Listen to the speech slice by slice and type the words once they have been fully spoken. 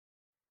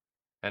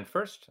And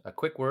first, a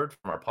quick word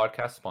from our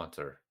podcast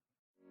sponsor.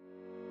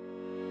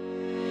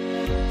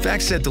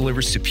 FactSet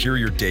delivers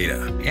superior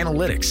data,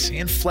 analytics,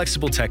 and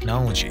flexible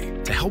technology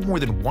to help more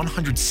than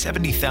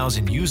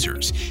 170,000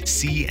 users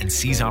see and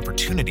seize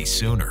opportunities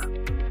sooner.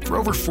 For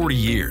over 40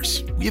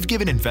 years, we have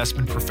given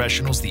investment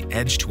professionals the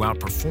edge to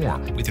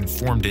outperform with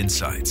informed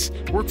insights,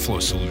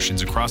 workflow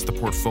solutions across the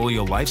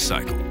portfolio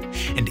lifecycle,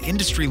 and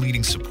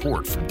industry-leading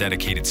support from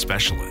dedicated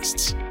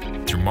specialists.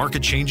 Through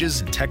market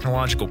changes and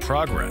technological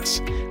progress,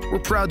 we're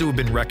proud to have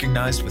been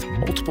recognized with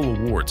multiple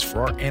awards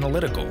for our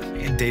analytical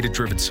and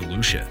data-driven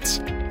solutions,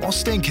 while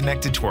staying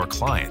connected to our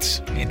clients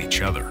and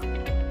each other.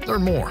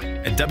 Learn more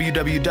at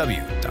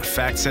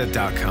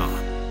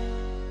www.factset.com.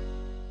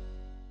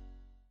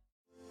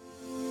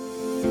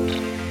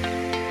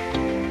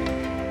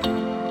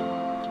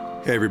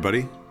 Hey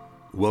everybody,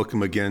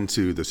 welcome again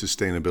to The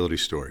Sustainability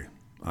Story.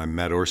 I'm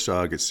Matt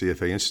Orsag at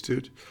CFA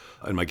Institute,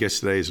 and my guest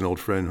today is an old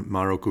friend,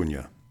 Mauro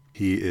Cunha.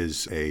 He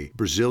is a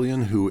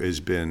Brazilian who has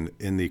been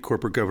in the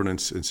corporate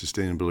governance and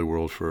sustainability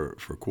world for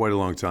quite a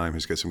long time.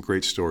 He's got some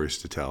great stories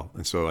to tell,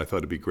 and so I thought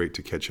it'd be great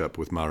to catch up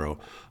with Mauro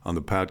on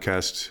the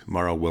podcast.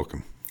 Mauro,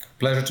 welcome.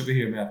 Pleasure to be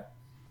here, Matt.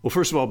 Well,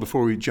 first of all,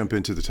 before we jump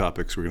into the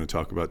topics we're going to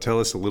talk about, tell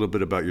us a little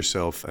bit about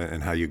yourself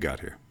and how you got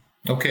here.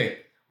 Okay.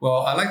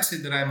 Well, I like to say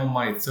that I'm on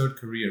my third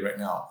career right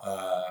now.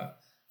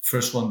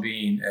 First one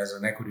being as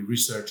an equity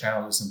research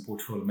analyst and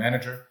portfolio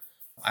manager.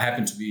 I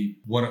happen to be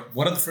one of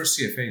the first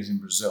CFAs in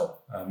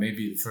Brazil,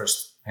 maybe the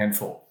first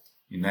handful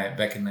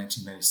back in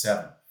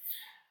 1997.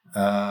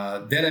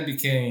 Then I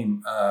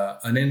became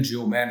an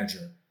NGO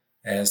manager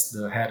as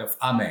the head of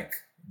AMEC,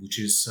 which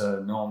is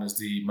known as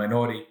the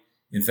Minority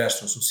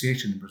Investor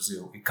Association in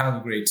Brazil. It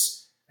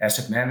congregates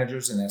asset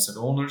managers and asset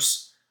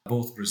owners,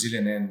 both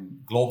Brazilian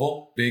and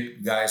global,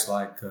 big guys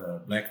like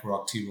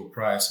BlackRock, T. Rowe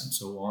Price, and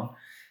so on,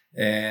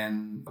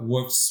 and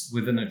works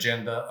with an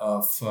agenda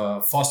of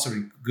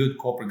fostering good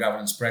corporate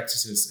governance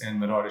practices and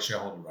minority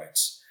shareholder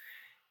rights.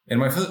 And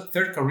my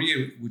third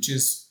career, which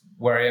is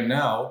where I am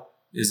now,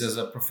 is as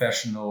a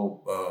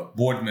professional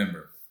board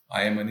member.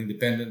 I am an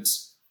independent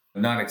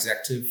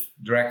non-executive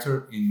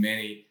director in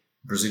many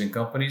Brazilian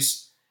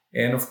companies.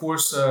 And of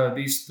course,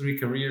 these three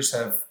careers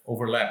have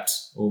overlapped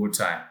over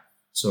time.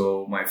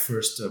 So my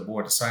first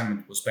board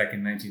assignment was back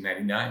in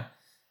 1999,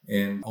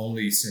 and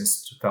only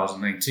since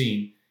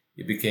 2019,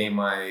 it became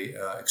my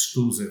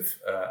exclusive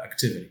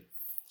activity.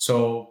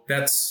 So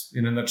that's,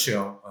 in a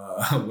nutshell,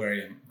 where I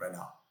am right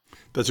now.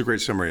 That's a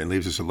great summary and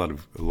leaves us a lot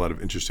of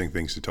interesting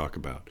things to talk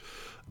about.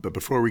 But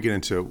before we get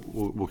into,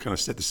 we'll kind of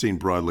set the scene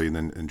broadly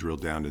and drill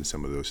down into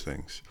some of those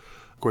things.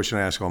 The question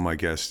I ask all my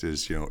guests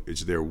is,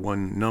 is there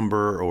one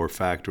number or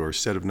fact or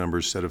set of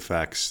numbers, set of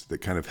facts that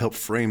kind of help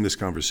frame this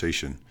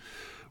conversation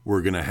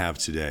we're going to have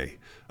today?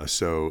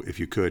 So if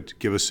you could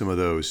give us some of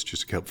those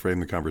just to help frame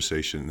the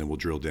conversation, and then we'll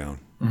drill down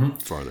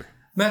farther.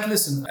 Matt,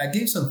 listen, I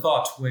gave some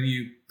thought when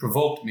you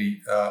provoked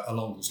me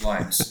along those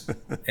lines.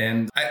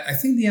 And I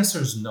think the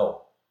answer is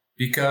no,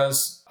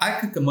 because I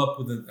could come up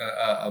with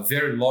a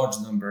very large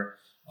number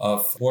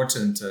of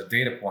important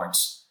data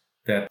points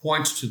that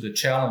point to the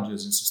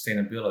challenges in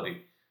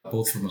sustainability,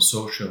 both from a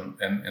social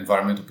and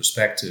environmental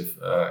perspective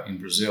in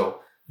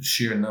Brazil. The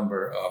sheer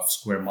number of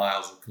square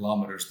miles or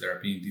kilometers that are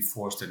being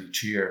deforested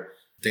each year,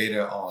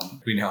 data on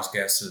greenhouse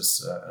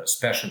gases,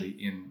 especially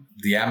in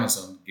the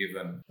Amazon,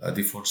 given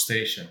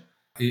deforestation.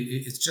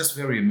 It's just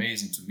very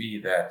amazing to me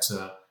that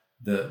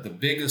the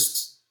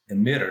biggest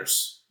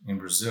emitters in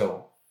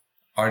Brazil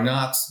are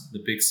not the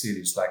big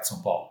cities like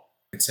São Paulo.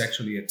 It's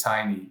actually a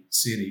tiny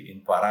city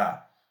in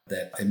Pará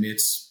that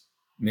emits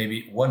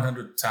maybe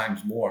 100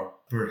 times more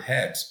per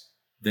head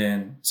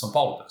than São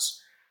Paulo does.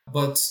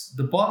 But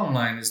the bottom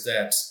line is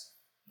that,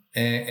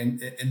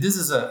 and this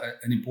is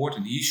an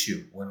important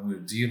issue when we're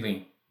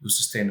dealing with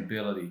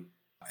sustainability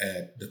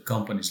at the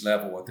company's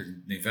level, at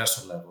the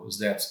investor level, is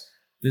that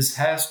this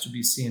has to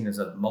be seen as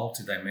a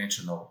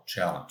multidimensional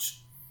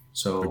challenge.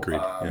 So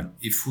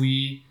if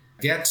we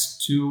get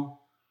too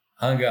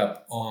hung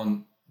up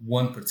on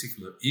one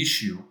particular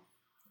issue,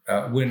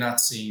 we're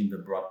not seeing the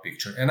broad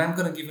picture. And I'm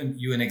going to give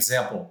you an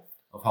example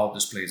of how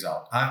this plays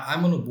out.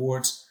 I'm on the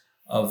board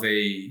of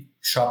a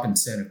shopping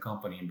center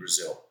company in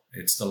Brazil.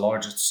 It's the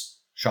largest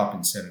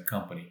shopping center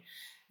company.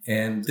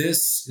 And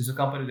this is a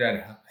company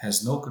that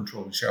has no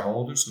controlling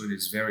shareholders, so it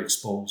is very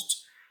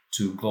exposed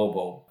to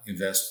global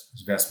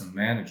investment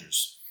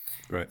managers.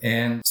 Right.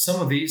 And some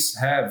of these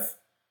have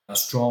a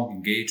strong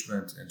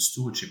engagement and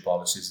stewardship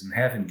policies and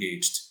have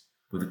engaged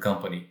with the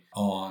company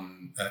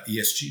on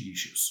ESG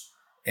issues.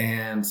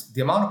 And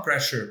the amount of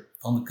pressure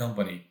on the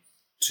company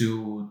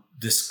to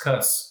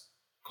discuss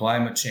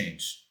climate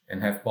change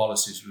and have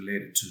policies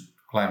related to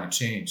climate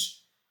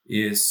change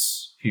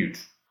is huge.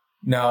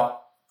 Now,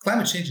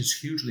 climate change is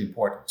hugely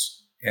important.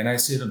 And I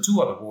sit on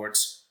two other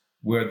boards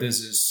where this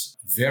is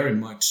very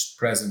much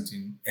present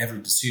in every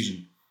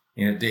decision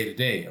in a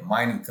day-to-day, a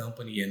mining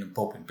company and a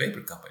pulp and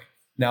paper company.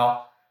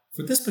 Now,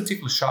 for this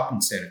particular shopping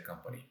center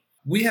company,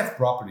 we have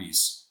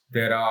properties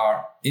that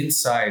are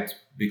inside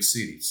big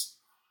cities.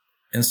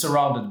 and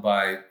surrounded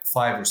by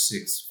 5 or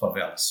 6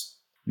 favelas.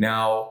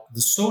 Now,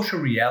 the social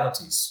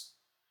realities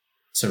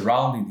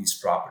surrounding these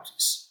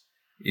properties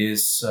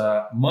is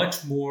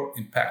much more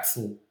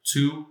impactful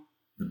to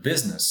the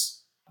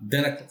business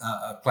than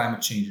a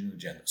climate change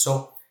agenda.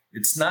 So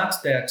it's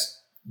not that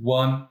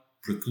one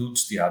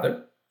precludes the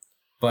other,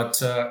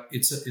 but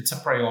it's a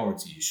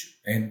priority issue.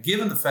 And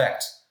given the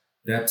fact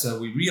that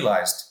we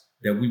realized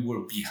that we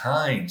were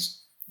behind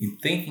in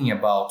thinking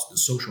about the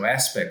social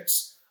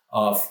aspects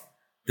of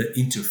the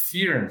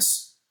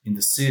interference in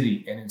the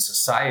city and in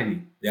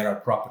society that our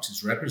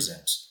properties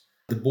represent,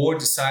 the board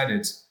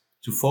decided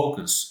to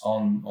focus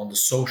on the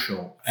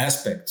social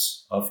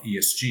aspects of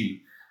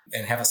ESG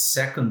and have a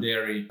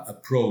secondary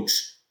approach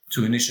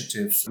to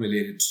initiatives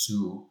related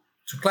to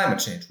climate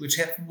change, which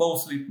have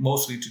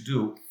mostly to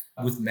do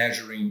with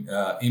measuring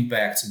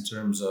impacts in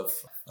terms of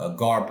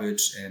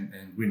garbage and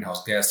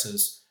greenhouse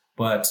gases,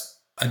 but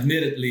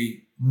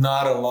admittedly,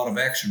 not a lot of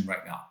action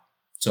right now.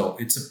 So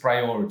it's a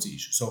priority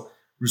issue. So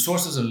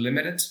resources are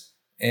limited,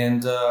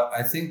 and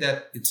I think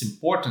that it's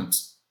important,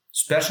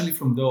 especially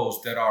from those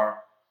that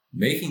are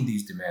making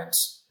these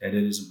demands, and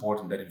it is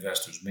important that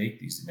investors make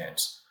these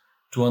demands,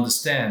 to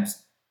understand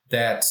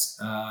that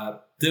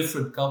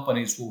different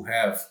companies will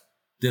have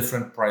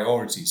different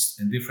priorities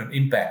and different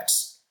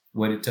impacts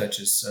when it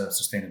touches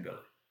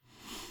sustainability.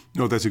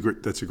 No, that's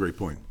a great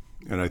point.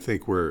 And I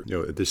think we're,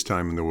 at this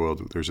time in the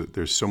world,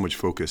 there's so much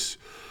focus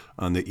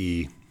on the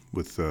E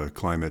with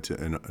climate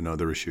and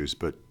other issues,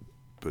 but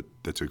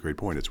that's a great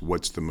point. It's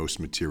what's the most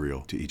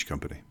material to each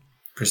company.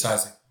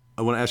 Precisely.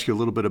 I want to ask you a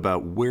little bit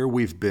about where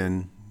we've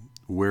been,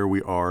 where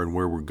we are, and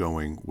where we're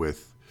going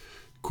with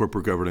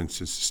corporate governance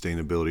and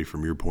sustainability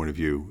from your point of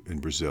view in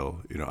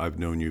Brazil. I've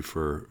known you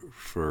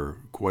for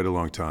quite a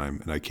long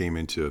time, and I came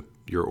into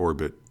your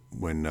orbit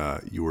when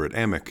you were at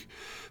AMEC,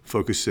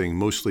 focusing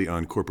mostly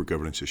on corporate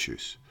governance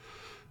issues.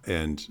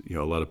 And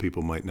a lot of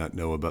people might not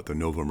know about the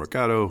Novo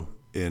Mercado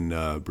in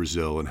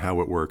Brazil and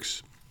how it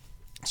works.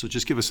 So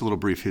just give us a little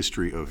brief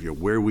history of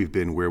where we've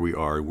been, where we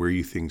are, where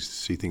you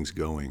see things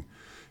going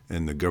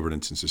in the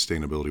governance and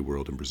sustainability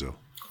world in Brazil.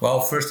 Well,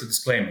 first a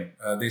disclaimer.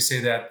 They say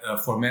that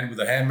for men with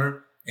a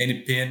hammer,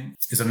 any pin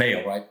is a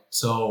nail, right?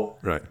 So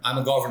right. I'm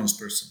a governance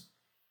person,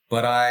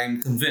 but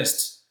I'm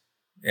convinced,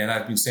 and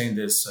I've been saying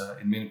this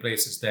in many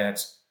places,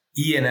 that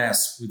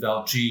ENS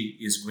without G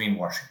is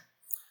greenwashing.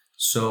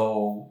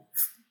 So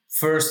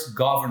first,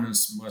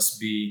 governance must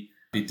be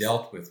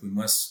dealt with. We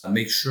must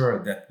make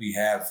sure that we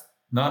have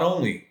not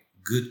only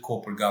good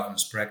corporate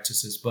governance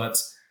practices,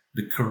 but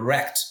the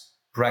correct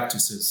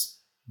practices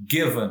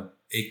given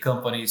a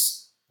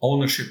company's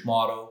ownership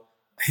model,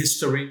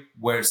 history,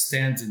 where it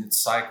stands in its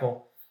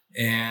cycle,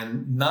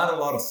 and not a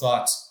lot of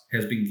thought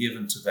has been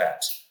given to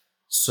that.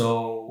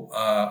 So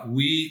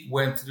we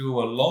went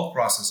through a long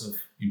process of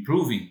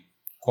improving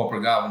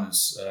corporate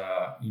governance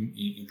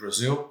in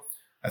Brazil.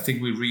 I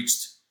think we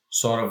reached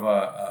sort of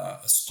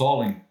a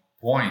stalling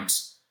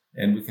point,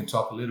 and we can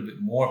talk a little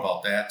bit more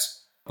about that.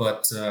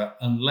 But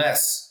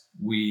unless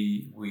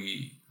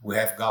we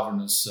have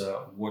governance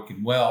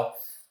working well,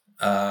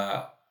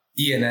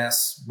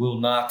 ENS will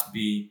not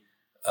be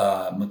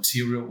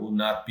material, will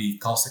not be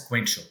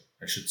consequential,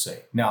 I should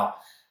say. Now,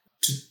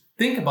 to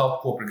think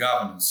about corporate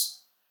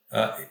governance,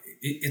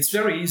 it's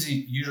very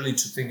easy usually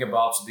to think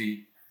about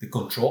the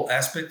control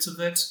aspects of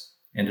it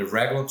and the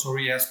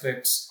regulatory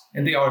aspects,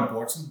 and they are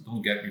important,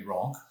 don't get me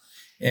wrong.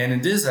 And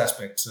in this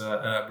aspect,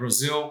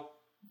 Brazil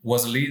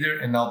was a leader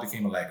and now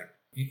became a laggard.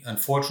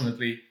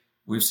 Unfortunately,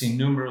 we've seen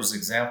numerous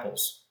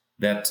examples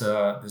that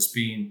there's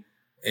been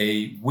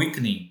a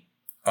weakening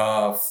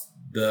of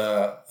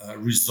the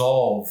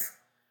resolve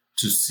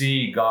to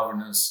see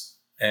governance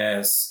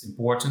as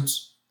important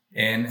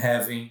and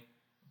having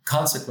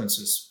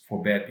consequences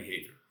for bad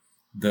behavior.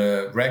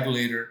 The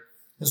regulator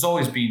has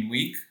always been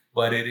weak,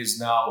 but it is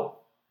now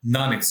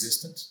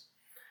non-existent.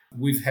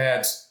 We've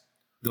had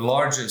the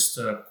largest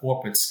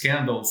corporate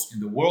scandals in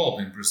the world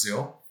in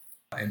Brazil,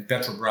 and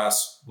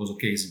Petrobras was a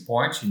case in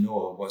point. I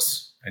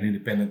was an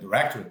independent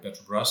director at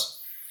Petrobras.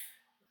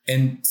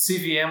 And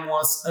CVM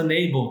was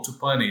unable to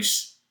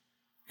punish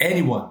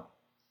anyone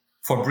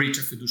for breach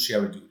of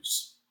fiduciary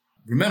duties.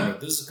 Remember,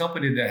 this is a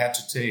company that had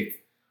to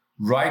take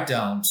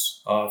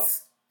write-downs of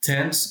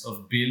tens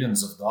of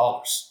billions of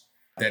dollars,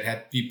 that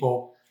had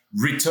people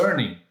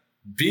returning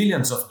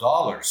billions of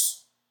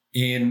dollars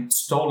in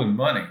stolen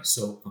money,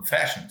 so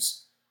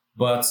confessions.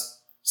 But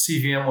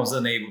CVM was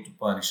unable to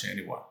punish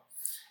anyone.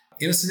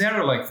 In a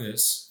scenario like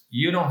this,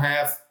 you don't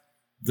have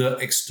the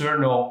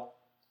external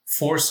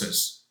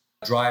forces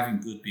driving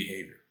good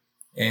behavior.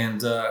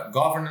 And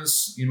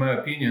governance, in my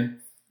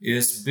opinion,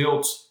 is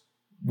built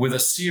with a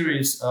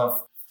series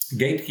of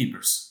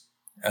gatekeepers,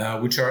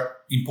 which are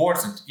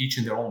important, each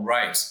in their own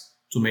rights,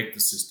 to make the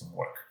system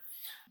work.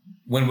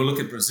 When we look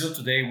at Brazil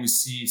today, we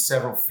see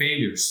several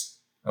failures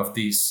of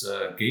these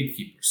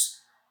gatekeepers.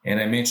 And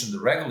I mentioned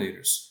the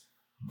regulators,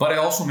 but I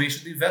also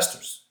mentioned the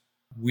investors.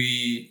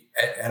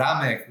 At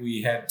AMEC,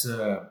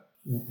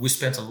 we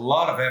spent a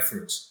lot of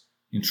effort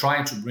in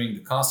trying to bring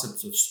the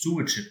concepts of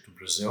stewardship to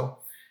Brazil.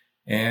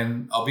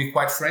 And I'll be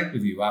quite frank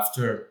with you,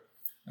 after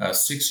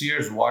 6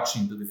 years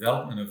watching the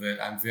development of it,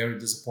 I'm very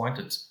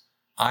disappointed.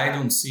 I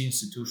don't see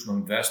institutional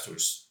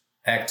investors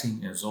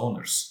acting as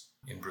owners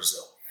in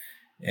Brazil.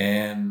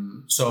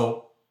 And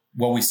so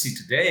what we see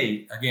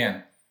today,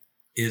 again,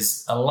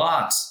 is a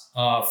lot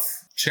of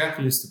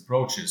checklist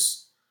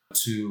approaches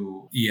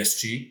to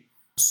ESG.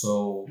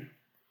 So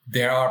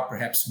there are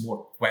perhaps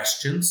more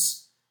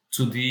questions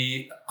to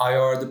the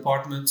IR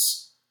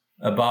departments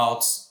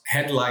about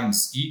headline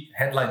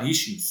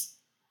issues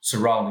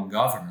surrounding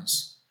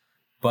governance.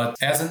 But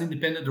as an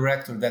independent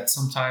director that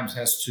sometimes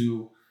has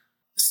to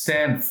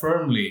stand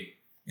firmly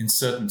in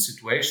certain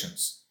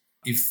situations,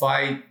 if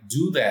I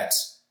do that,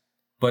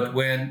 but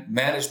when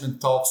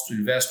management talks to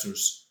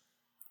investors,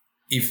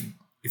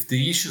 if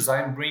the issues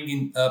I'm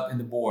bringing up in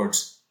the board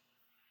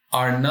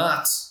are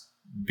not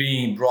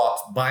being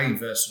brought by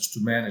investors to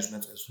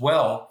management as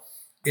well,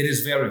 it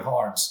is very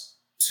hard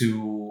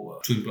to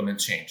implement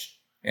change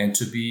and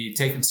to be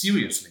taken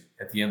seriously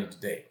at the end of the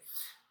day.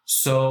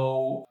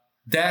 So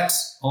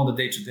that's on the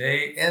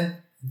day-to-day, and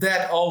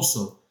that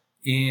also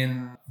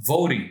in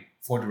voting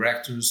for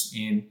directors,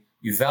 in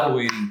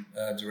evaluating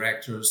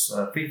directors,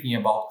 thinking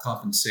about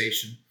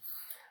compensation.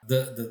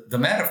 The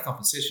matter of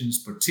compensation is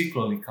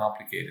particularly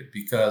complicated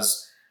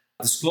because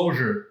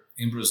disclosure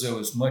in Brazil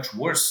is much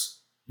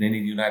worse than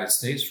in the United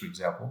States, for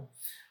example.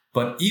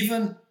 But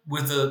even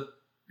with the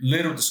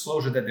little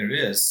disclosure that there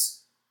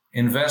is,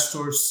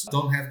 investors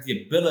don't have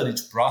the ability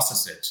to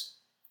process it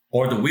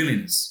or the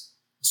willingness.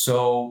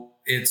 So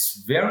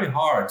it's very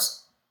hard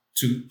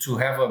to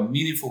have a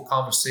meaningful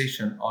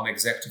conversation on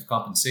executive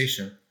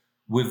compensation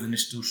with an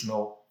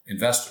institutional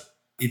investor.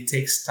 It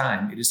takes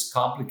time, it is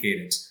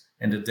complicated,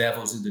 and the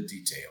devil's in the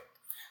detail.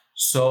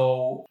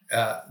 So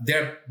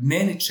there are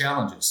many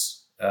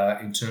challenges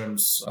in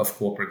terms of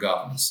corporate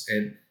governance.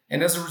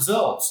 And as a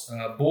result,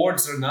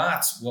 boards are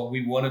not what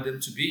we wanted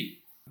them to be.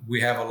 We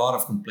have a lot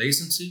of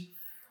complacency.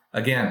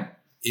 Again,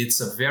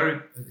 it's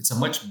a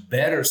much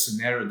better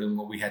scenario than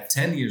what we had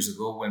 10 years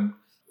ago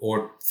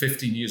or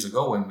 15 years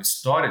ago when we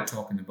started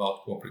talking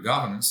about corporate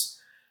governance.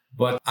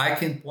 But I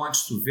can point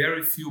to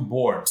very few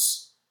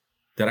boards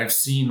that I've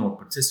seen or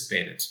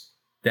participated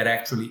that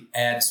actually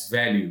adds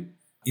value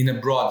in a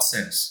broad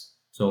sense.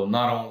 So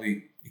not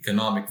only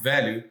economic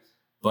value,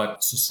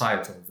 but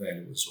societal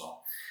value as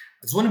well.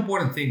 It's one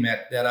important thing,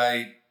 Matt, that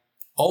I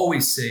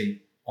always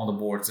say on the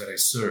boards that I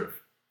serve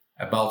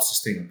about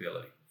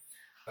sustainability.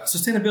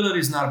 Sustainability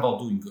is not about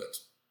doing good.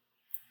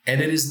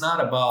 And it is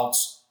not about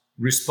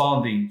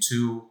responding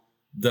to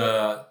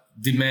the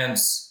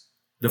demands,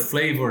 the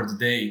flavor of the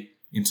day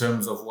in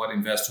terms of what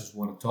investors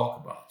want to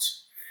talk about.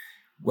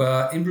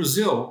 Well, in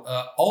Brazil,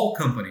 all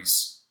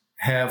companies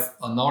have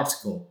an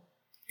article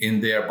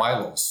in their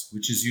bylaws,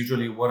 which is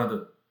usually one of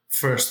the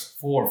first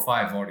 4 or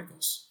 5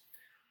 articles,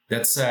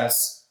 that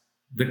says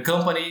the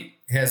company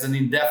has an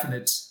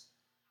indefinite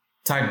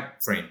time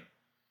frame.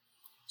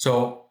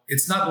 So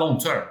it's not long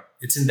term,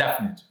 it's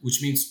indefinite,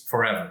 which means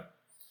forever.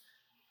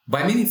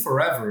 By meaning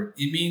forever,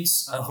 it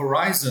means a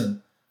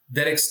horizon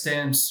that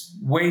extends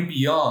way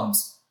beyond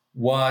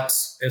what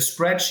a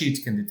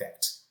spreadsheet can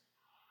detect.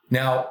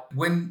 Now,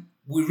 when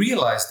we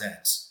realize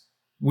that,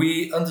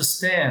 we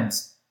understand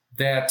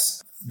that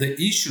the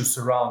issues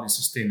surrounding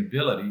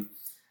sustainability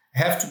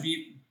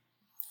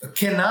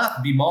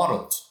cannot be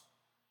modeled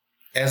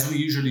as we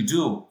usually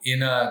do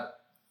in a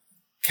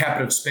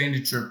capital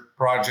expenditure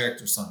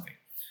project or something.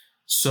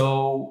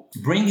 So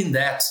bringing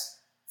that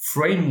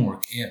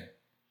framework in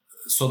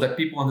so that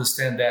people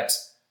understand that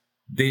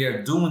they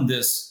are doing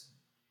this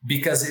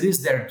because it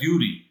is their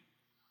duty.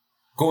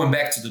 Going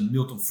back to the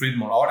Milton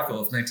Friedman article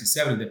of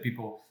 1970 that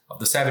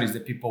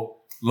people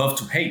love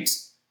to hate,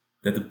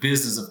 that the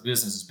business of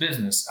business is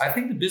business. I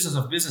think the business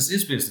of business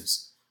is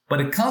business, but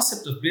the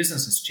concept of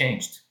business has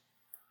changed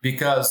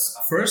because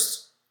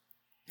first,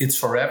 it's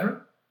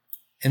forever.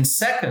 And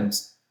second,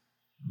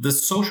 the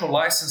social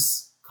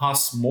license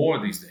costs more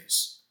these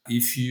days.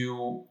 If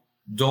you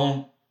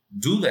don't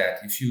do that,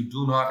 if you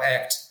do not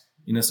act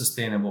in a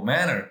sustainable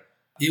manner,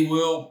 it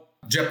will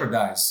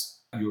jeopardize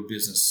your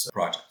business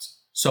project.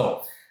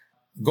 So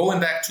going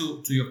back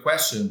to your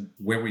question,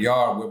 where we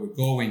are, where we're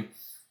going,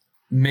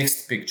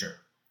 mixed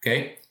picture,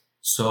 okay?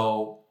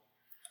 So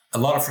a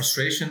lot of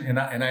frustration, and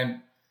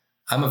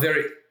I'm a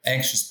very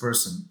anxious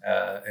person,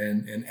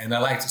 and I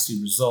like to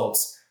see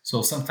results.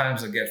 So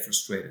sometimes I get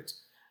frustrated.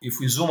 If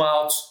we zoom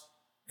out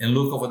and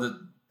look over the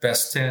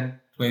past 10,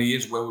 20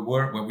 years where we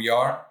were, where we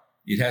are,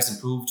 it has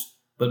improved,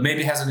 but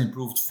maybe hasn't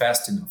improved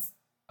fast enough.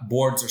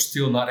 Boards are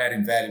still not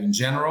adding value in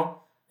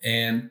general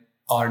and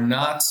are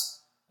not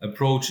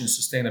approaching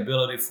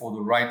sustainability for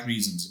the right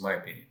reasons, in my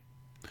opinion.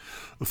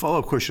 The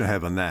follow-up question I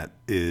have on that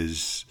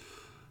is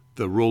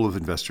the role of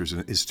investors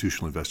and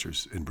institutional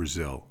investors in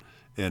Brazil.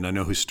 And I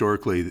know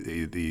historically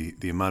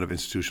the amount of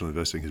institutional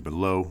investing has been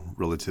low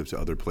relative to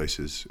other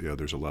places.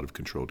 There's a lot of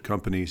controlled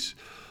companies.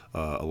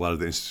 A lot of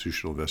the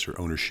institutional investor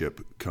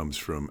ownership comes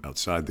from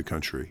outside the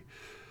country.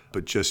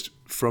 But just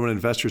from an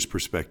investor's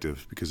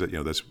perspective, because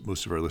that's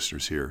most of our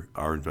listeners here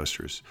are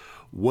investors,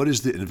 what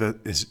is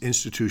the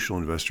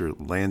institutional investor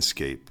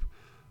landscape?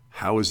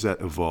 How has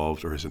that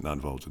evolved, or has it not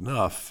evolved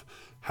enough?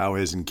 How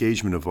has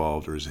engagement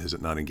evolved, or has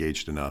it not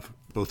engaged enough,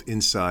 both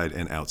inside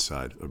and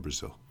outside of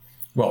Brazil?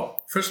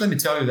 Well, first let me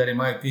tell you that in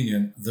my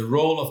opinion, the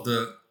role of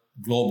the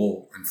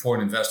global and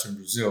foreign investor in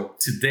Brazil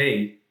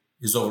today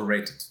is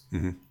overrated.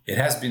 Mm-hmm. It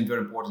has been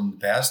very important in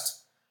the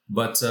past,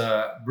 but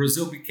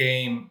Brazil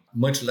became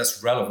much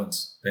less relevant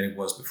than it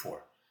was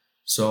before.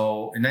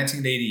 So in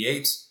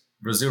 1988,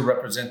 Brazil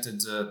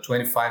represented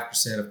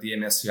 25% of the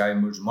MSCI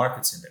Emerging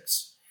Markets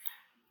Index.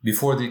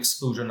 Before the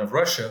exclusion of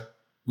Russia,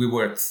 we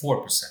were at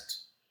 4%.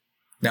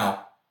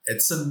 Now,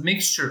 it's a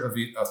mixture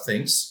of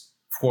things.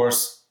 Of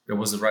course, there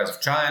was the rise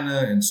of China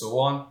and so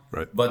on.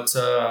 Right. But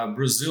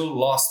Brazil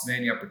lost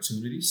many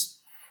opportunities,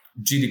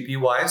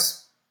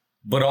 GDP-wise,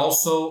 but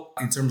also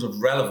in terms of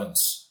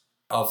relevance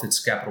of its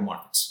capital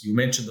markets. You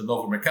mentioned the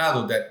Novo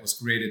Mercado that was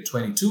created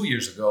 22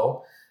 years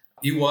ago.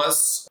 It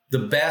was the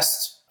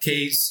best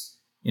case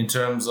in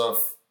terms of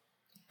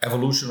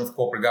evolution of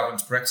corporate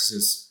governance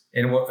practices.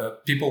 And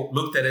people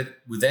looked at it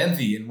with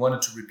envy and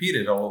wanted to repeat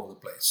it all over the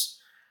place.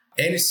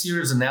 Any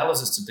serious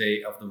analysis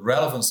today of the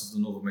relevance of the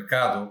Novo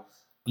Mercado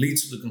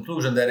leads to the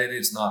conclusion that it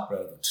is not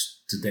relevant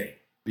today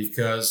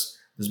because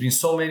there's been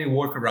so many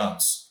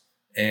workarounds,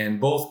 and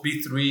both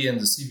B3 and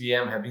the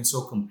CVM have been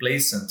so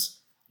complacent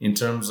in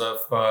terms of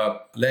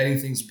letting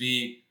things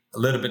be a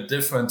little bit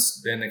different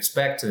than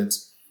expected,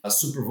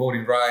 super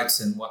voting rights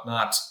and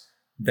whatnot,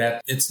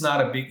 that it's not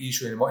a big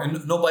issue anymore.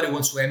 And nobody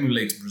wants to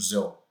emulate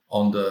Brazil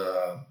on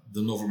the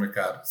Novo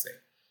Mercado thing.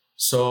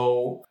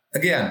 So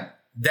again,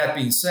 that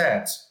being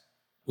said,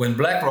 when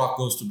BlackRock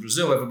goes to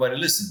Brazil, everybody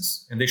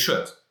listens, and they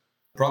should.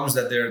 The problem is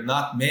that there are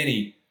not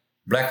many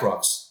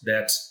BlackRocks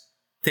that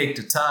take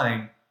the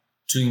time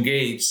to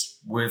engage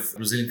with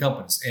Brazilian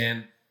companies.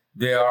 And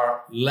there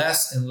are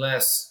less and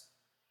less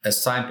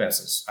as time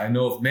passes. I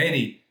know of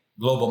many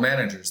global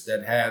managers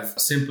that have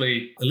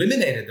simply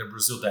eliminated their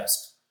Brazil desk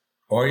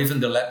or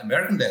even the Latin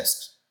American desk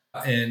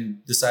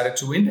and decided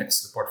to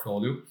index the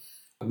portfolio,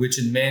 which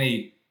in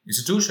many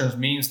institutions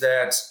means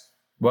that,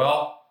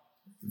 well,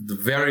 the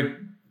very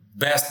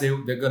best they're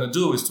going to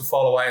do is to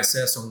follow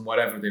ISS on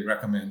whatever they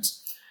recommend.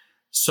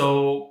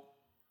 So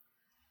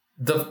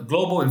the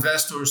global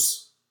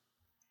investors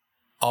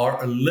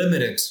are a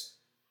limited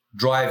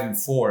driving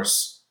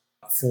force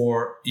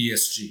for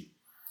ESG.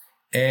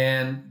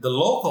 And the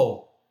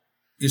local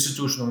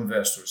institutional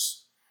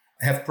investors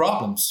have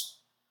problems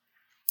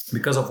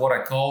because of what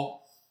I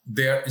call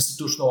their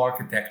institutional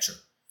architecture,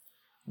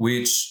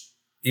 which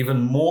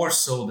even more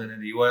so than in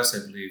the US,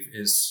 I believe,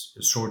 is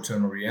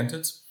short-term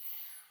oriented.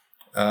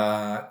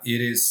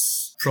 It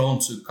is prone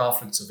to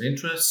conflicts of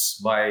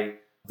interest by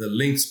the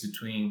links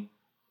between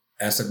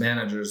asset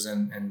managers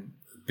and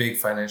big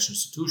financial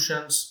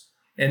institutions.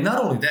 And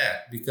not only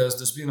that, because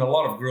there's been a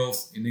lot of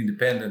growth in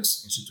independent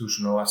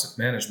institutional asset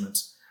management,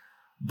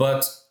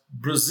 but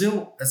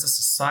Brazil as a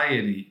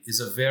society is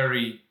a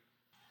very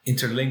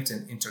interlinked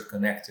and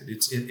interconnected.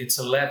 It's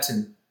a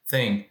Latin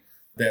thing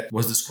that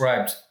was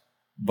described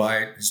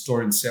by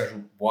historian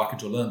Sérgio Buarque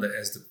de Holanda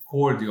as the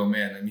cordial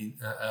man. I mean,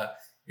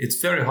 it's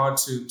very hard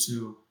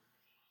to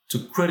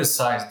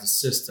criticize the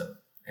system.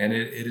 And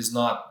it is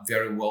not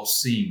very well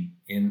seen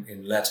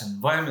in Latin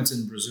environments.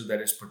 In Brazil,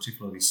 that is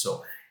particularly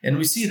so. And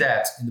we see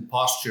that in the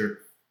posture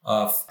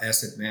of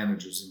asset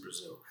managers in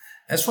Brazil.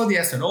 As for the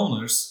asset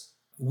owners,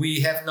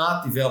 we have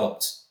not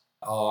developed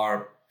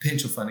our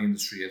pension fund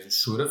industry as we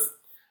should have.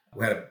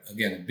 We had,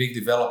 a big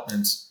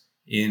development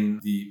in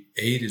the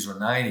 80s or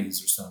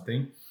 90s or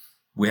something.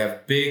 We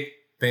have big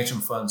pension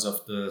funds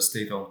of the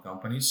state-owned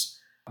companies.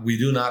 We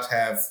do not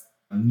have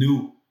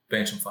new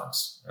pension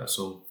funds.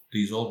 So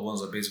these old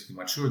ones are basically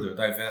mature, they're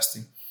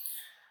divesting.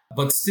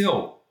 But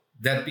still,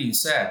 that being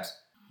said,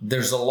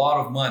 there's a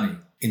lot of money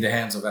in the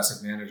hands of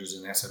asset managers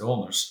and asset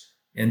owners,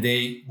 and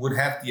they would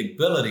have the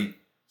ability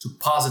to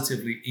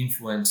positively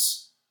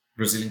influence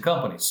Brazilian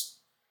companies.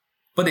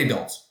 But they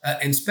don't.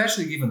 And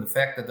especially given the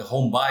fact that the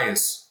home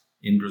bias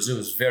in Brazil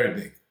is very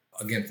big.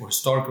 Again, for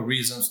historical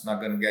reasons, not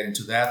going to get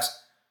into that,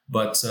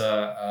 but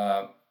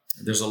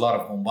there's a lot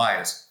of home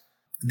bias.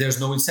 There's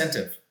no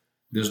incentive.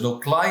 There's no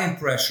client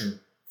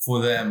pressure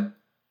for them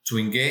to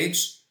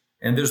engage,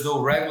 and there's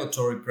no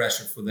regulatory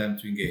pressure for them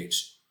to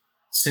engage.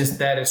 Since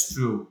that is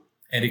true,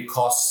 and it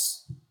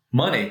costs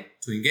money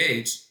to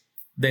engage,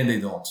 then they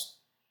don't.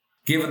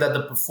 Given that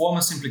the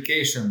performance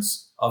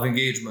implications of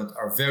engagement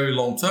are very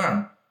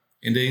long-term,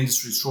 and the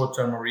industry is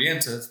short-term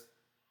oriented,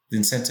 the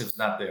incentive is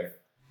not there.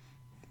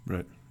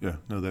 Right. Yeah.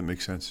 No, that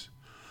makes sense.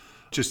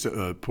 Just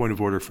a point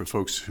of order for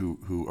folks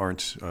who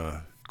aren't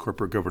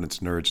corporate governance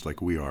nerds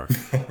like we are.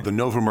 The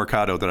Novo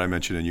Mercado that I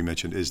mentioned and you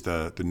mentioned is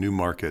the new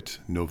market,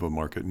 Novo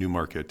Market, new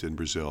market in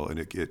Brazil. And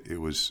it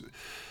was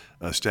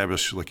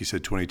established, like you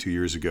said, 22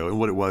 years ago. And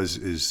what it was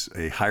is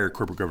a higher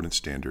corporate governance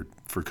standard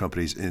for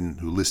companies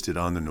who listed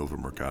on the Novo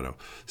Mercado.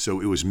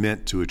 So it was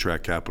meant to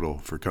attract capital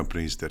for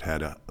companies that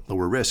had a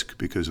lower risk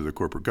because of their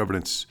corporate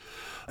governance.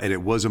 And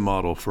it was a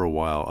model for a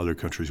while. Other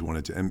countries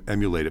wanted to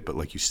emulate it, but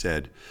like you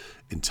said,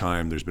 in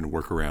time there's been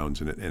workarounds,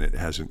 and it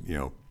hasn't,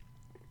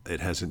 it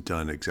hasn't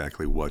done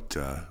exactly what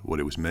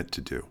it was meant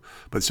to do.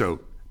 But so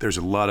there's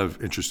a lot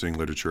of interesting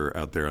literature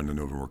out there on the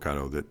Novo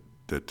Mercado that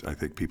I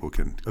think people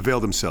can avail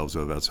themselves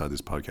of outside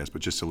this podcast,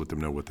 but just to let them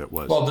know what that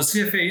was. Well, the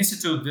CFA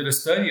Institute did a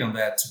study on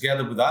that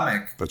together with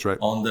AMEC. That's right.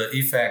 On the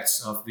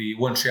effects of the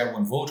one share,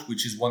 one vote,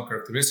 which is one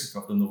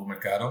characteristic of the Novo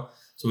Mercado.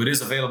 So it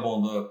is available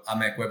on the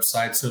AMEC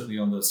website, certainly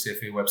on the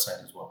CFA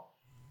website as well.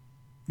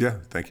 Yeah,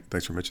 thank you.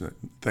 Thanks for mentioning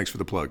that. Thanks for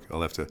the plug.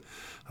 I'll have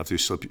to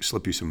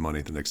slip you some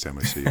money the next time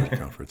I see you at a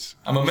conference.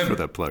 I'm a member. For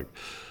that plug.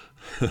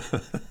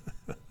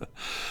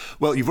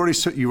 Well, you've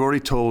already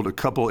told a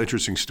couple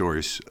interesting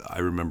stories. I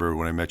remember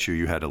when I met you,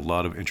 you had a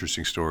lot of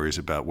interesting stories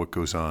about what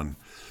goes on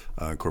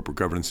corporate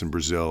governance in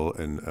Brazil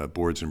and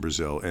boards in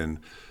Brazil. And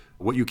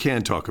what you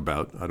can talk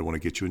about, I don't want to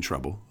get you in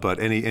trouble, but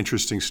any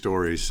interesting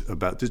stories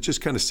about to just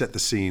kind of set the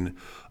scene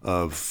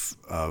of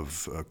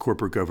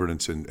corporate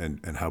governance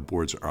and how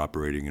boards are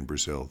operating in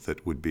Brazil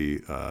that would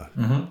be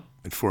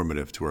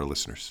informative to our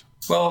listeners.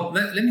 Well,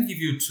 let me give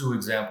you two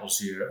examples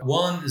here.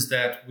 One is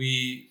that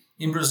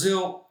in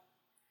Brazil,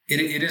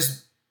 it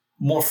is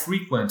more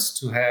frequent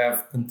to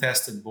have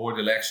contested board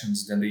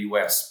elections than the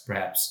US,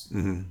 perhaps,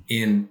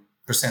 in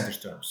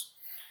percentage terms.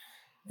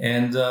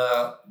 And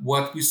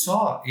what we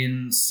saw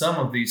in some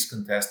of these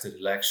contested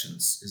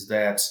elections is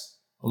that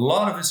a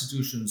lot of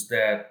institutions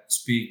that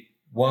speak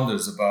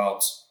wonders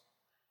about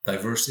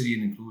diversity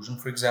and inclusion,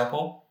 for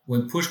example,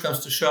 when push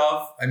comes to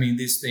shove,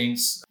 these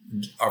things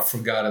are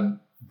forgotten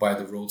by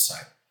the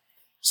roadside.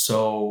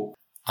 So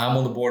I'm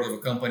on the board of a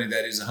company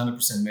that is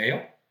 100%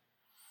 male,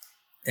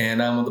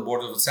 and I'm on the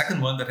board of a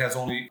second one that has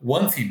only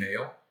one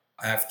female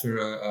after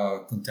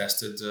a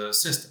contested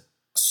system.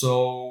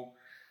 So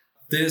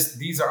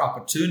these are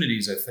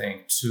opportunities, I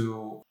think,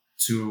 to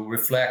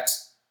reflect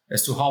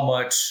as to how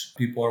much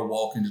people are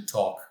walking the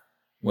talk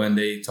when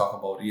they talk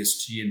about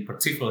ESG and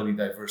particularly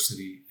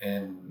diversity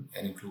and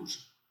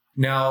inclusion.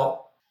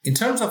 Now, in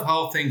terms of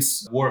how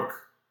things work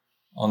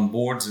on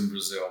boards in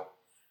Brazil,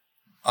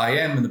 I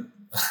am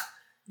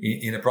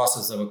in the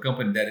process of a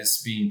company that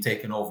is being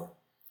taken over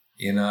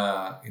in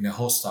a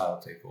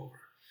hostile takeover.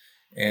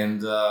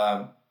 And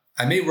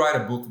I may write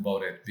a book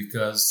about it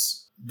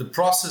because the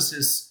process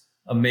is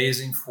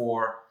amazing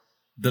for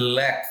the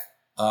lack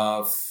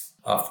of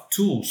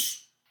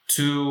tools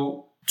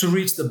to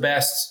reach the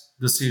best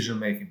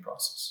decision-making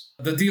process.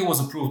 The deal was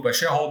approved by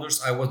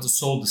shareholders. I was the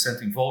sole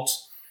dissenting vote,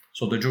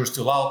 so the jury's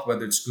still out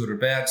whether it's good or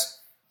bad.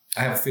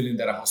 I have a feeling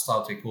that a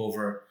hostile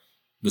takeover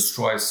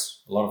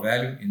destroys a lot of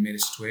value in many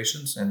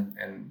situations,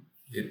 and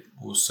it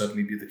will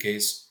certainly be the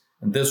case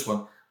in this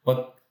one.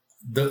 But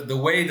the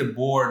way the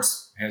board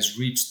has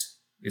reached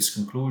its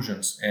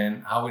conclusions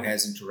and how it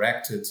has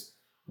interacted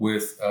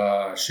with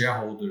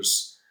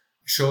shareholders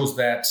shows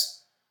that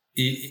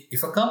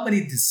if a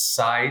company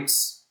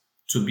decides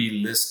to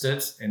be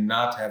listed and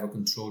not have a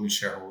controlling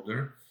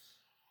shareholder,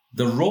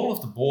 the role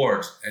of the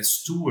board as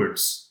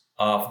stewards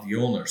of the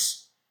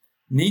owners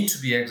need to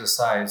be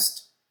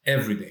exercised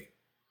every day.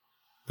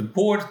 The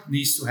board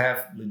needs to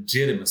have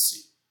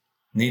legitimacy,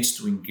 needs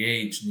to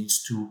engage,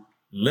 needs to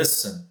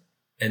listen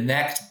and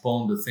act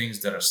upon the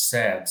things that are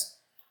said,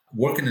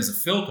 working as a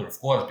filter, of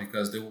course,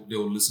 because they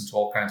will listen to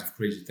all kinds of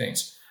crazy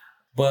things.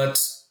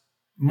 But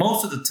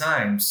most of the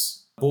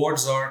times,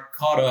 boards are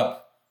caught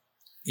up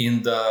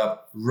in the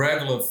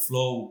regular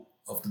flow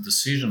of the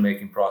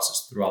decision-making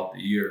process throughout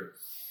the year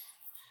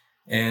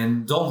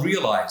and don't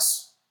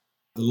realize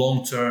the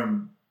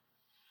long-term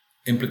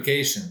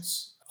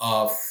implications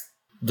of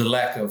the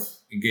lack of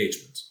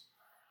engagement.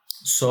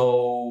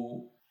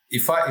 So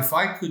if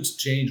I could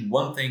change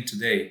one thing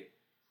today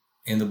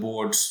in the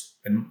boards,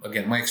 and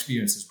again, my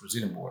experience is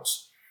Brazilian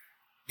boards,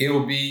 it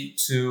would be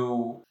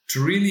to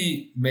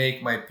really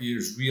make my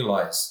peers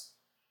realize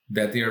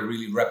that they are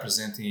really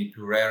representing a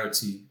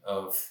plurality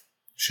of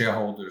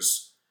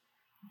shareholders,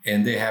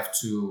 and they have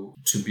to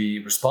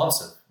be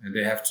responsive, and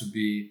they have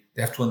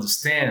to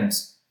understand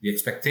the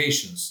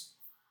expectations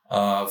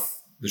of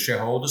the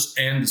shareholders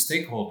and the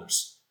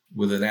stakeholders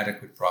with an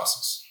adequate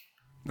process.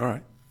 All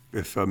right.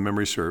 If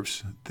memory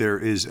serves, there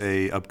is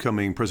a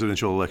upcoming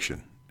presidential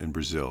election in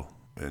Brazil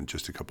in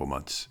just a couple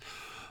months.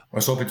 I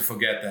was hoping to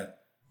forget that.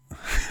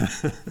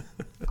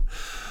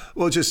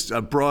 Well, just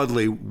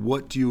broadly,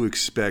 what do you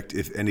expect,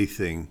 if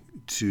anything,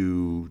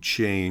 to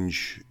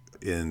change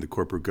in the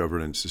corporate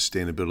governance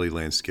sustainability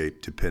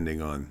landscape depending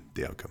on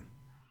the outcome?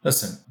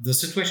 Listen, the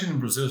situation in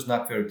Brazil is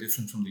not very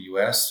different from the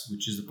US,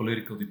 which is the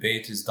political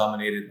debate is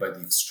dominated by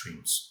the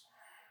extremes.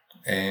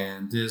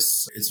 And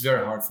it's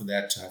very hard for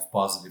that to have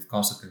positive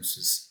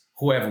consequences,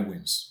 whoever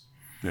wins.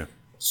 Yeah.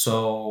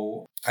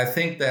 So I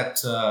think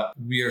that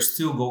we are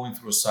still going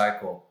through a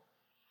cycle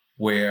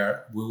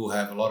where we will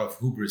have a lot of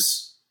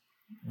hubris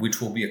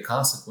which will be a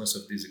consequence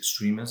of this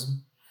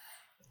extremism,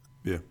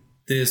 Yeah.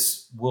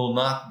 this will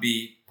not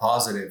be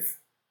positive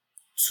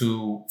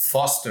to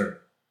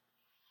foster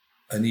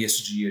an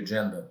ESG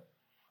agenda,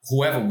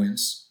 whoever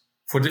wins,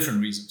 for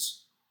different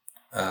reasons.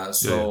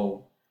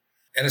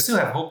 And I still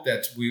have hope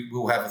that we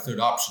will have a third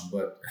option,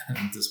 but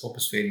this hope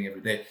is fading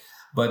every day.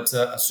 But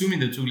assuming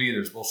the two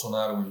leaders,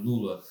 Bolsonaro and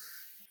Lula,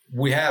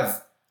 we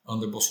have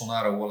under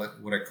Bolsonaro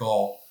what I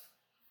call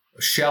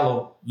a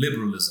shallow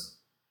liberalism,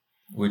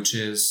 which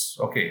is,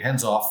 okay,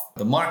 hands off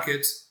the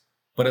market,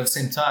 but at the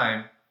same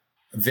time,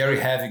 very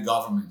heavy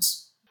government.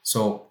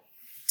 So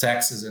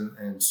taxes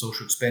and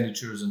social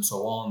expenditures and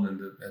so on, and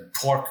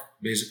torque,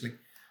 basically.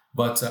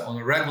 But on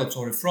a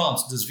regulatory front,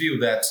 this view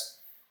that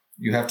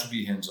you have to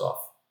be hands off.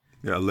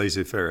 Yeah, a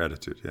laissez-faire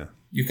attitude, yeah.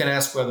 You can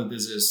ask whether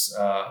this is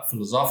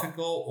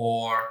philosophical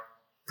or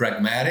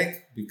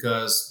pragmatic,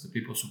 because the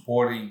people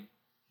supporting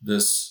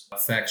this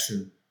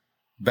faction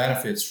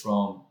benefits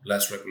from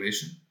less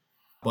regulation,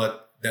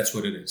 but that's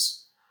what it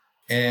is.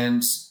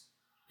 And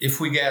if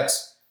we get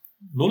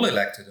Lula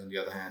elected, on the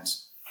other hand,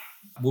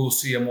 we'll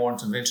see a more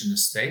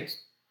interventionist state.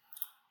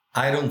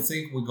 I don't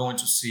think we're going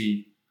to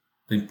see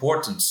the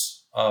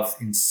importance of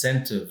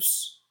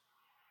incentives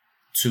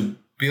to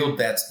build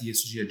that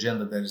ESG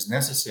agenda that is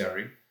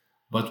necessary,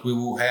 but we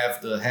will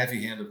have the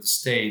heavy hand of the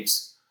state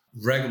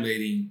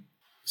regulating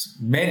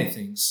many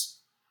things,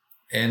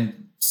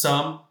 and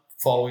some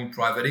following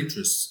private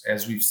interests,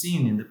 as we've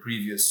seen in the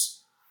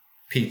previous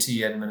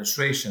PT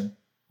administration,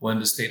 when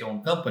the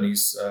state-owned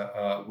companies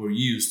were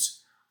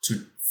used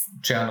to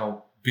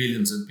channel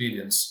billions and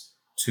billions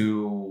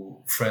to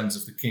friends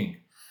of the king.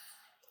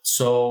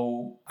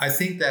 So I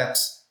think that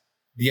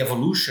the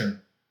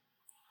evolution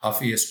of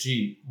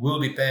ESG will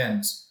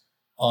depend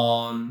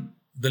on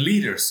the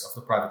leaders of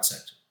the private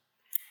sector.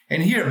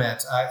 And here,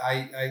 Matt,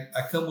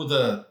 I come with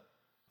a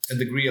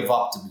degree of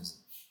optimism,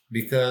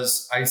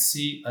 because I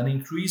see an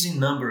increasing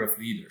number of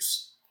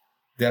leaders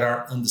that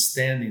are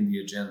understanding the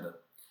agenda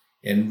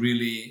and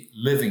really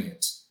living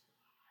it.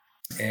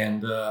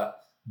 And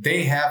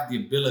they have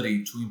the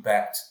ability to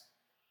impact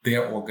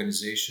their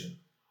organization,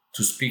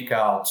 to speak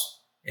out,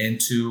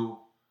 and to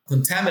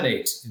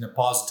contaminate in a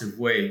positive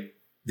way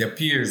their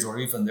peers or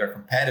even their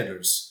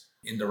competitors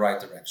in the right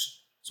direction.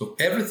 So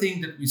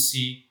everything that we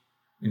see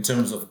in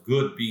terms of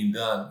good being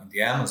done in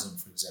the Amazon,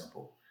 for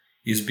example,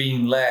 is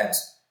being led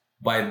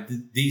by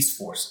these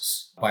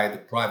forces, by the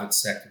private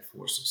sector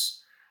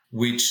forces,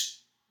 which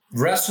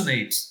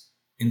resonate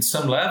in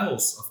some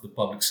levels of the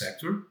public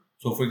sector.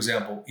 So, for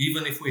example,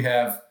 even if we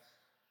have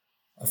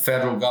a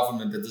federal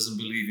government that doesn't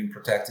believe in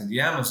protecting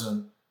the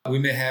Amazon, we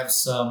may have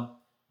some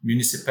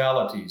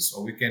municipalities,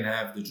 or we can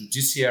have the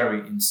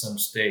judiciary in some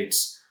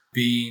states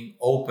being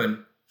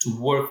open to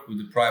work with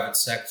the private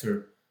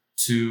sector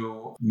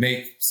to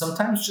make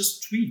sometimes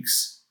just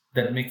tweaks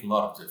that make a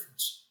lot of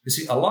difference. You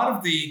see, a lot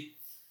of the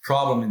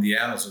problem in the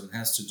Amazon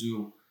has to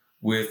do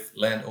with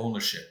land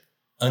ownership,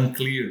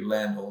 unclear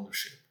land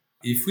ownership.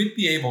 If we'd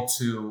be able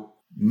to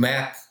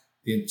map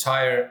the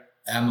entire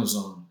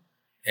Amazon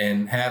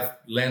and have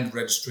land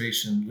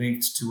registration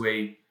linked to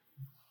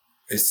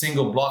a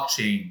single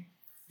blockchain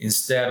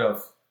instead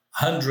of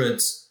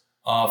hundreds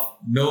of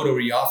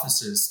notary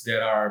offices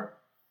that are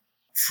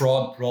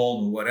fraud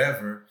prone or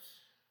whatever,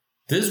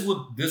 this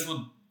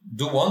would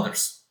do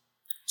wonders.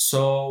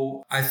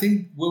 So I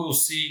think we will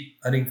see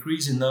an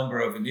increasing number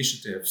of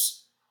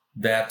initiatives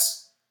that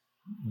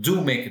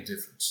do make a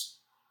difference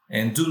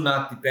and do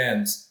not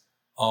depend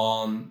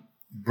on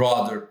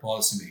broader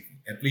policymaking,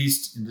 at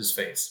least in this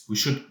phase. We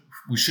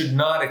should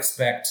not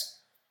expect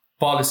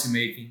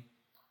policymaking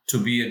to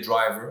be a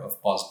driver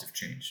of positive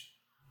change.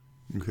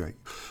 Okay.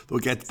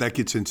 Look, that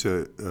gets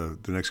into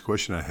the next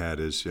question I had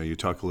is, you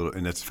talk a little,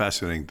 and that's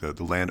fascinating,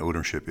 the land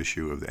ownership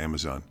issue of the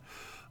Amazon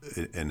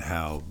and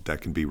how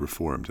that can be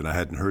reformed. And I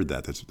hadn't heard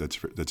that.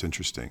 That's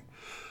interesting.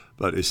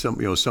 But is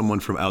someone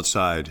from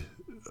outside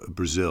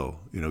Brazil,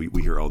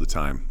 we hear all the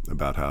time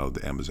about how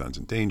the Amazon's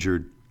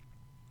endangered.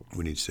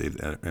 We need to save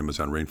the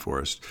Amazon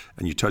rainforest.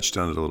 And you touched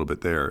on it a little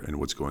bit there and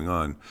what's going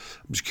on.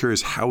 I'm just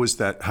curious, how is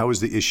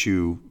the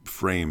issue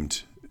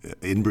framed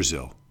in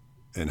Brazil?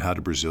 And how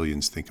do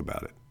Brazilians think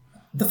about it?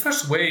 The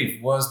first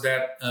wave was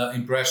that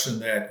impression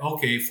that,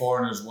 okay,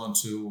 foreigners want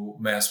to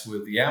mess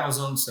with the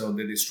Amazon, so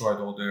they destroyed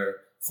all their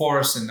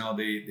forests, and now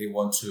they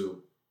want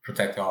to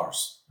protect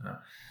ours.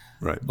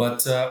 Right.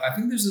 But I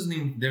think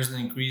there's an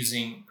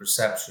increasing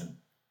perception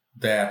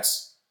that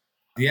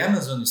the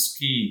Amazon is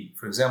key,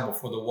 for example,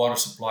 for the water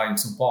supply in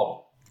São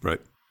Paulo.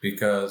 Right.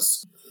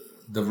 Because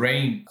the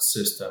rain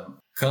system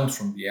comes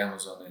from the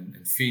Amazon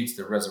and feeds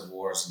the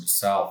reservoirs in the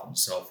south and the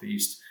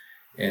southeast.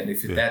 And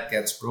if that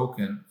gets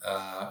broken,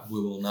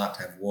 we will not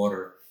have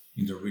water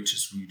in the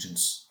richest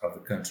regions of the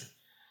country.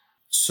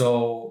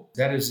 So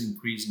that is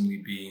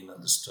increasingly being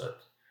understood.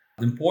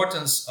 The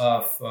importance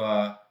of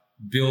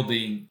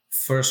building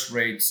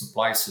first-rate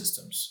supply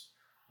systems,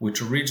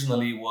 which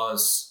originally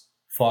was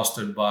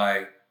fostered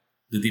by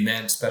the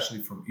demand,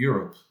 especially from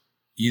Europe.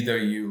 Either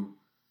you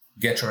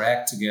get your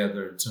act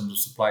together in terms of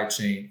supply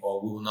chain, or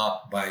or we will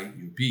not buy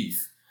your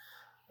beef.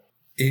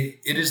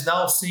 It is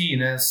now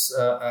seen as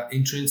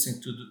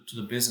intrinsic to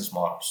the business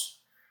models.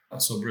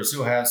 So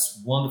Brazil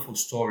has wonderful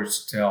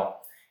stories to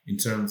tell in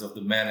terms of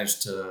the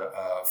managed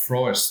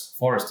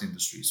forest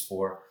industries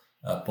for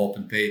pulp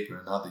and paper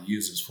and other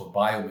uses for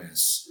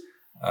biomass.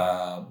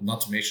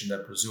 Not to mention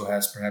that Brazil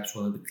has perhaps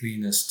one of the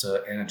cleanest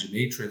energy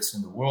matrix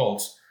in the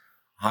world,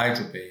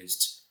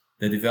 hydro-based.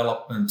 The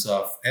development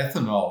of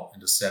ethanol in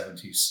the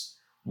 70s,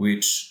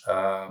 which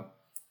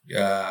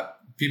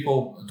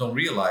people don't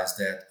realize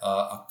that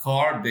a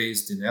car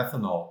based in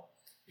ethanol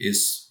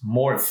is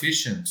more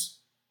efficient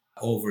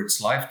over its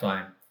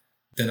lifetime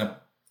than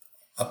a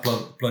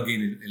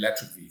plug-in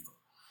electric vehicle,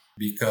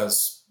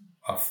 because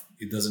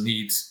it doesn't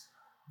need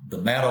the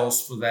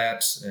metals for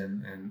that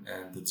and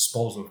the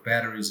disposal of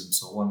batteries and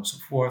so on and so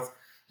forth.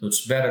 So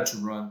it's better to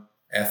run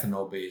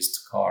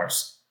ethanol-based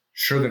cars,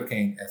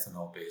 sugarcane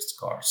ethanol-based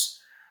cars.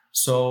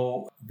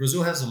 So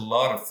Brazil has a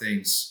lot of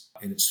things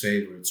in its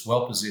favor. It's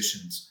well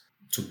positioned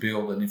to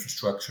build an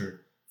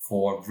infrastructure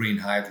for green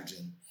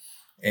hydrogen.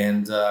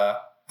 And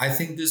I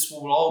think this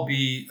will all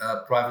be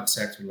private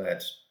sector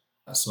led.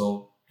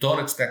 So don't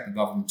expect the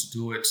government to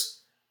do it.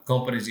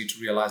 Companies need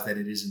to realize that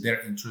it is in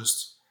their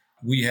interest.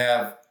 We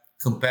have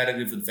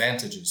competitive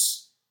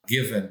advantages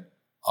given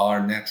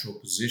our natural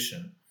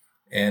position,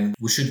 and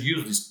we should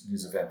use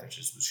these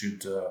advantages.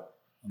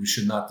 We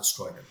should not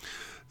destroy them.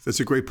 That's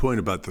a great point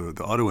about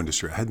the auto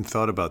industry. I hadn't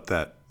thought about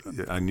that.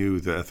 I knew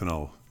the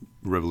ethanol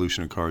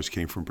revolution in cars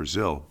came from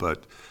Brazil,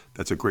 but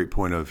that's a great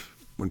point of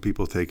when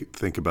people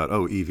think about,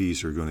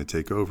 EVs are going to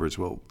take over. It's,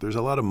 well, there's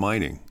a lot of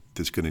mining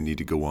that's going to need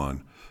to go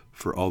on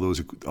for all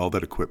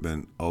that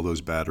equipment, all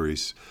those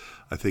batteries.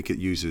 I think it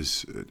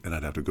uses, and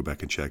I'd have to go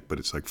back and check, but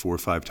it's like 4 or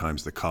 5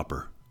 times the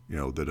copper,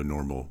 that a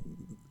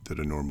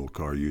normal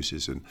car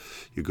uses. And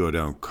you go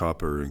down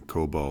copper and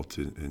cobalt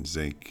and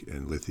zinc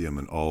and lithium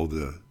and all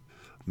the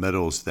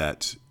metals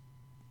that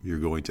you're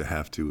going to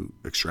have to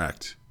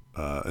extract,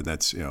 and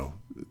that's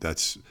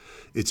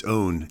its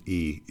own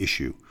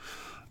issue.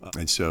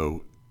 And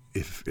so,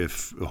 if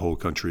the whole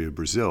country of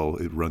Brazil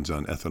it runs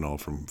on ethanol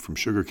from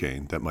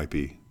sugarcane, that might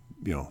be,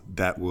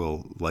 that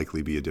will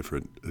likely be a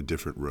different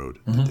road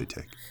that they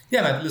take.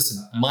 Yeah, but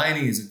listen,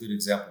 mining is a good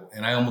example,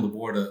 and I am on the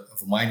board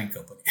of a mining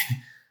company,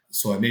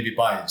 so I may be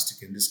biased.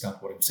 You can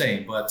discount what I'm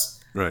saying, but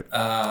right.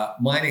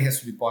 Mining has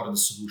to be part of the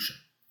solution.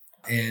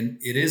 And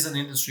it is an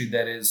industry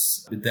that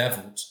is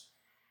bedeviled.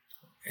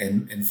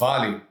 And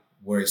Vale,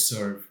 where I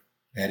serve,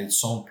 had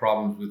its own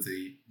problems with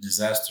the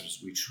disasters,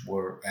 which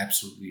were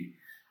absolutely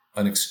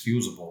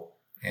unexcusable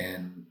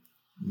and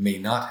may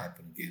not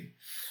happen again.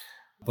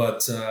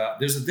 But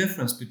there's a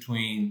difference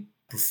between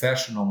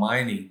professional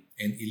mining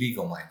and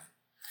illegal mining.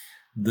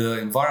 The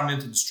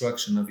environmental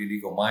destruction of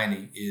illegal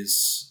mining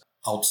is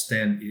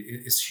outstanding.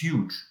 It's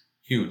huge.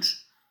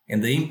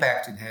 And the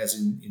impact it has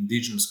in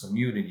indigenous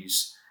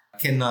communities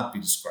cannot be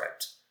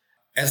described,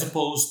 as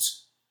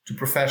opposed to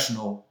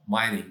professional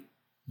mining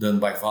done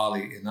by Vale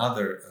and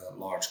other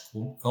large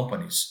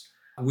companies,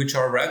 which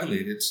are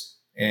regulated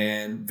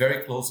and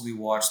very closely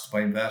watched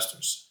by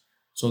investors.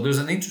 So there's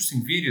an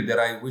interesting video that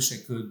I wish I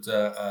could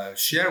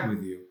share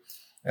with you,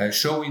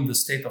 showing the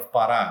state of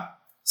Pará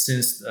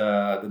since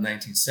the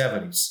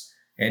 1970s.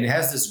 And it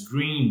has this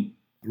green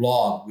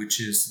blob,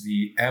 which is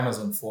the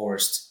Amazon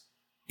forest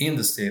in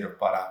the state of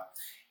Pará.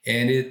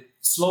 And it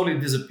slowly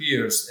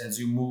disappears as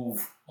you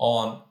move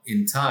on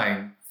in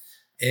time.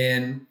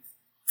 And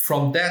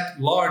from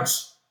that large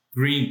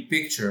green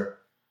picture,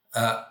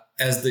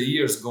 as the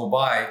years go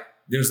by,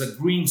 there's a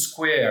green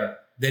square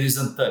that is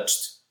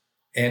untouched.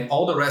 And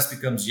all the rest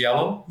becomes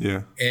yellow.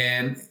 Yeah.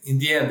 And in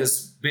the end,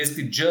 there's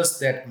basically just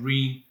that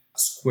green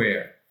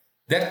square.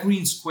 That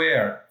green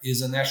square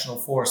is a national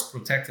forest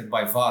protected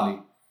by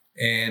Vale.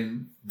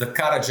 And the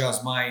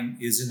Carajás mine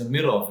is in the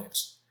middle of it.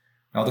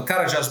 Now, the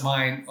Carajás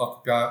mine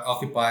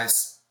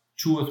occupies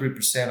 2 or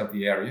 3% of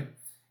the area,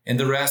 and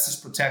the rest is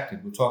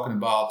protected. We're talking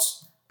about,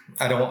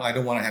 I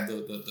don't want to have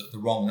the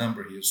wrong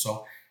number here.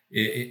 So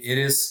it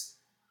is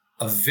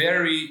a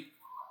very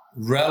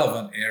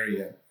relevant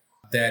area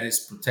that is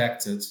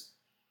protected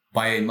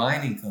by a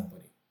mining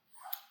company.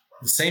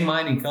 The same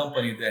mining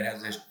company that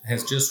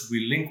has just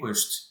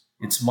relinquished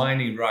its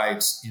mining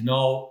rights in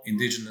all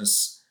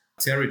indigenous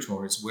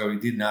territories where we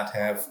did not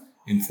have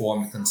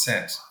informed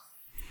consent.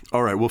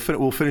 All right, we'll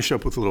finish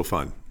up with a little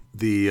fun.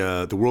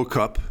 The World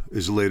Cup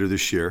is later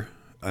this year,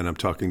 and I'm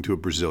talking to a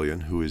Brazilian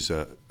who is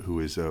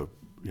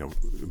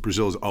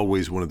Brazil is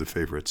always one of the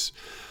favorites.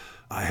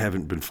 I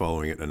haven't been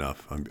following it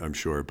enough, I'm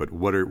sure. But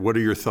what are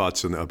your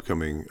thoughts on the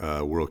upcoming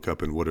World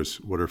Cup, and what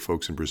are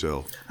folks in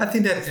Brazil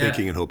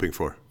thinking and hoping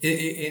for?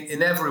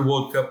 In every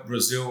World Cup,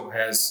 Brazil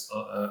has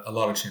a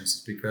lot of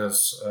chances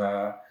because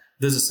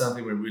this is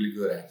something we're really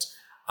good at.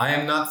 I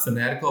am not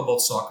fanatical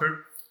about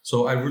soccer,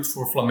 so I root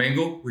for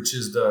Flamengo, which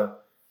is the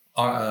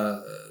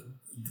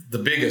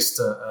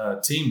biggest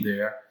team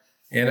there,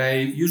 and I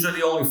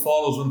usually only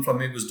follow when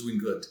Flamengo is doing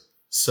good.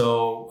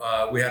 So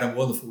we had a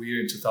wonderful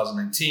year in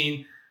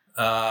 2019.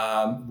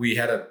 We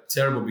had a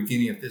terrible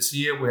beginning of this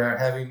year. We are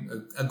having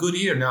a good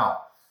year now.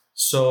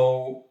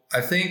 So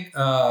I think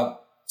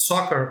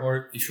soccer,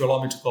 or if you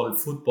allow me to call it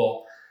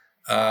football,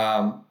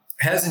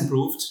 has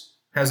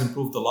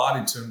improved a lot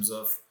in terms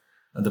of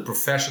the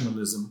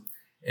professionalism.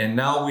 And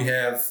now we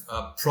have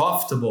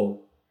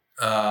profitable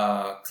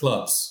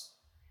clubs,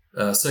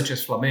 such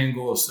as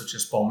Flamengo, such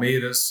as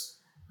Palmeiras.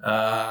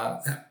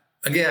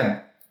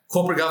 Again,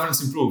 corporate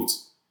governance improved.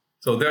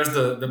 So there's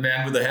the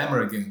man with the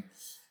hammer again.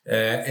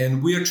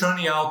 And we are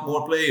churning out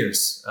more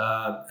players.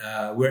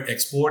 We're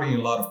exporting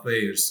a lot of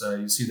players.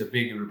 You see the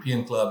big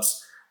European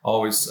clubs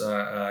always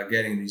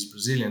getting these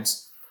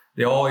Brazilians.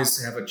 They always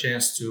have a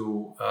chance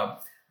to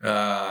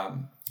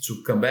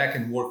come back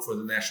and work for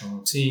the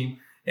national team.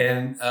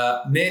 And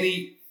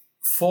many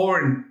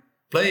foreign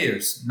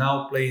players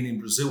now playing in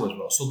Brazil as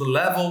well. So the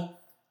level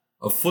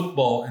of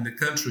football in the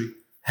country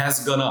has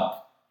gone up.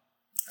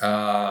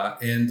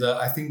 And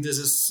I think this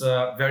is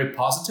very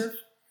positive.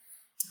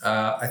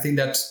 I think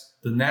that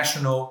the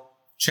national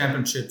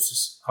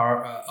championships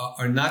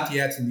are not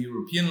yet in the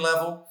European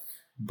level,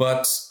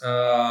 but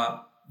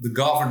the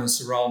governance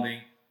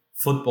surrounding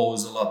football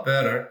is a lot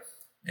better.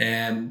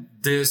 And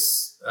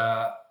this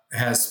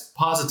has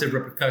positive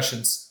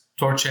repercussions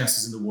to our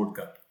chances in the World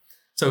Cup.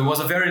 So it was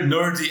a very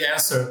nerdy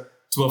answer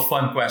to a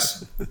fun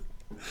question.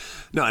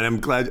 No, and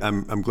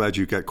I'm glad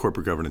you got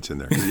corporate governance in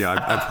there. Yeah,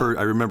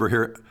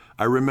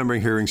 I remember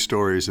hearing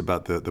stories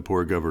about the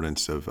poor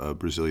governance of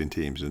Brazilian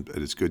teams, and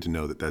it's good to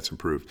know that that's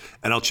improved.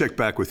 And I'll check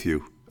back with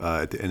you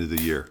at the end of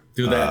the year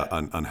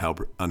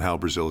on how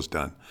Brazil is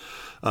done.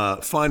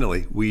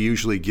 Finally, we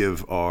usually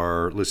give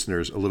our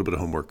listeners a little bit of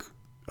homework.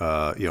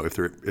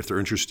 If they're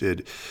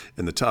interested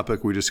in the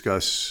topic we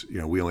discuss,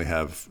 we only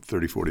have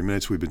 30, 40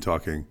 minutes. We've been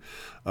talking.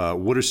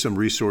 What are some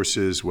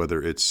resources, whether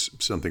it's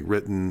something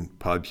written,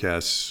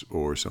 podcasts,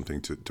 or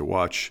something to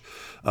watch,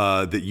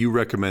 that you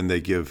recommend they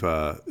give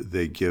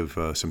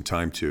some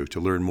time to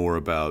learn more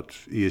about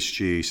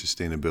ESG,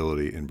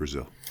 sustainability in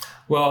Brazil?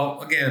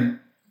 Well,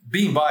 again,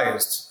 being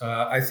biased,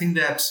 I think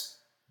that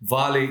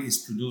Vale is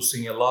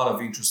producing a lot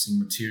of interesting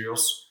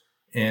materials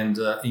and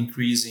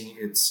increasing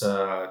its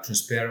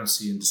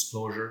transparency and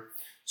disclosure.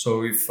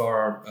 So if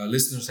our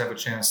listeners have a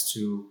chance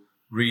to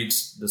read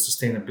the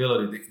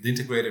sustainability, the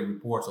integrated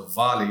report of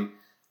Vale,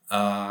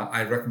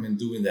 I recommend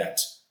doing that.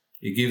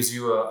 It gives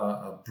you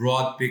a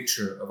broad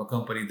picture of a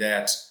company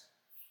that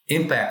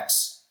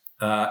impacts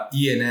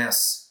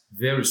ENS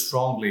very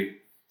strongly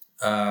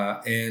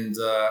and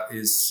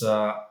is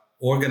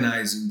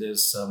organizing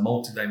this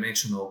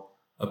multidimensional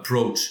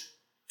approach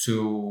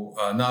to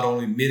not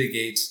only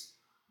mitigate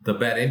the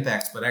bad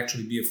impacts, but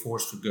actually be a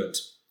force for good.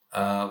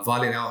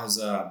 Vale now has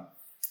a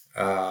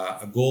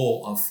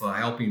goal of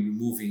helping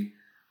removing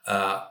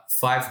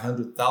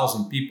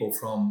 500,000 people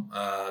from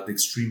the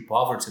extreme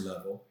poverty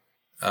level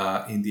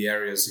in the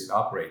areas it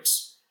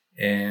operates.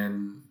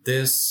 And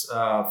this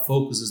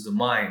focuses the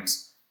mind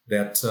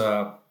that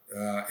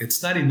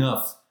it's not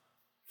enough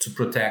to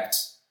protect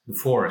the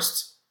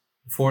forest.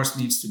 The forest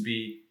needs to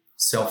be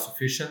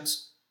self-sufficient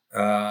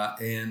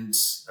and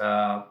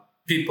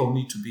people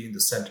need to be in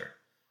the center.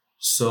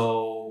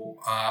 So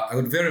I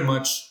would very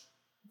much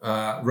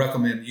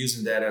recommend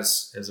using that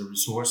as a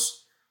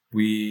resource.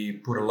 We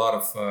put a lot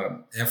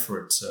of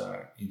effort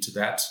into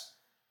that,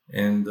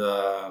 and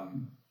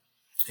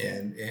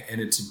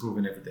it's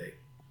improving every day.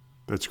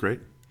 That's great.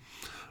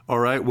 All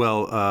right.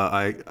 Well,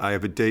 I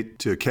have a date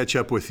to catch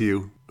up with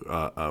you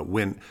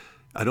when.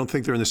 I don't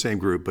think they're in the same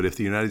group, but if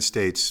the United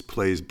States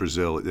plays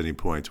Brazil at any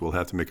point, we'll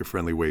have to make a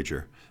friendly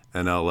wager,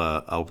 and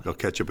I'll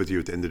catch up with you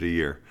at the end of the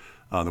year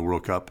on the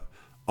World Cup.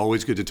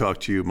 Always good to talk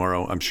to you,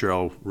 Mauro. I'm sure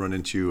I'll run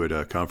into you at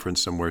a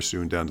conference somewhere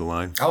soon down the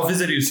line. I'll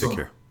visit you soon. Take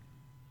care.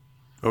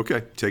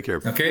 Okay, take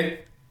care.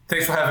 Okay,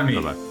 thanks for having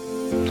me.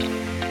 Bye-bye.